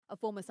A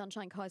former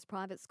Sunshine Coast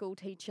private school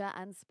teacher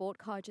and sport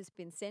coach has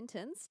been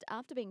sentenced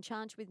after being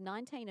charged with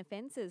 19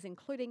 offences,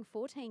 including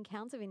 14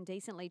 counts of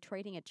indecently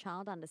treating a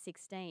child under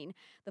 16.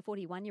 The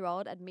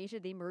 41-year-old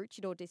admitted in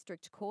Maroochydore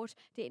District Court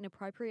to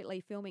inappropriately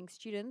filming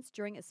students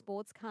during a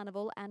sports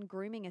carnival and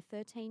grooming a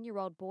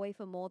 13-year-old boy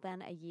for more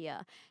than a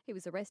year. He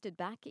was arrested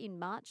back in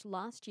March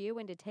last year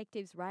when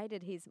detectives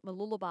raided his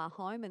Mooloolaba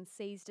home and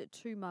seized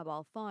 2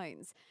 mobile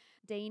phones.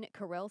 Dean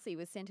Karelsi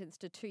was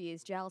sentenced to 2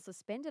 years jail,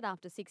 suspended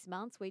after 6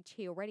 months, which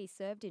he already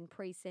served in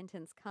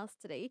pre-sentence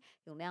custody.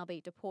 He'll now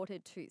be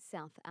deported to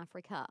South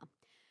Africa.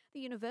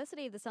 The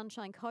University of the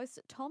Sunshine Coast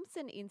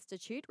Thomson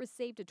Institute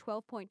received a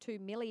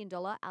 $12.2 million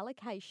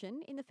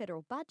allocation in the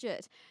federal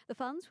budget. The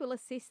funds will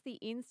assist the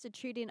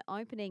institute in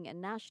opening a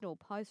national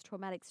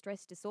post-traumatic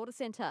stress disorder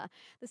centre.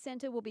 The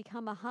centre will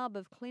become a hub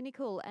of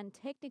clinical and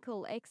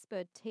technical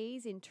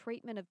expertise in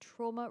treatment of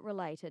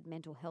trauma-related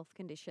mental health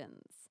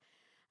conditions.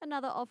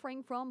 Another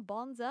offering from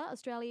Bonza,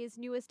 Australia's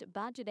newest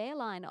budget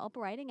airline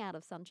operating out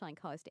of Sunshine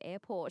Coast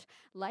Airport.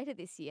 Later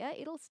this year,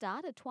 it'll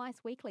start a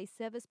twice-weekly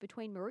service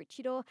between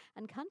Maroochydore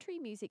and country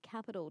music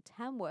capital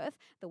Tamworth.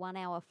 The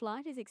 1-hour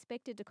flight is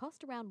expected to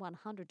cost around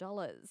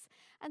 $100.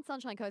 And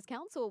Sunshine Coast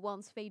Council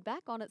wants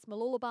feedback on its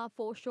Mooloolaba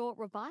foreshore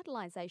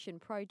revitalisation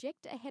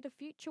project ahead of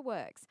future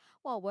works.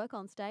 While work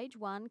on Stage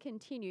 1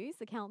 continues,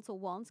 the council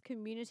wants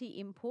community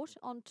input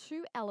on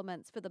 2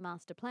 elements for the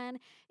master plan,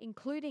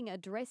 including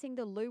addressing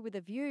the loo with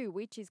a view,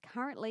 which is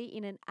currently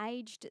in an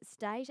aged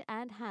state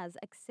and has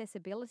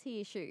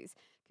accessibility issues.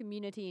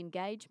 Community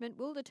engagement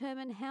will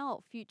determine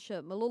how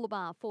future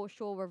Mooloolaba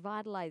foreshore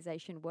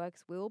revitalisation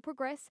works will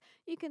progress.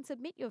 You can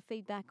submit your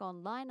feedback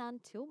online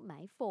until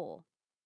May 4.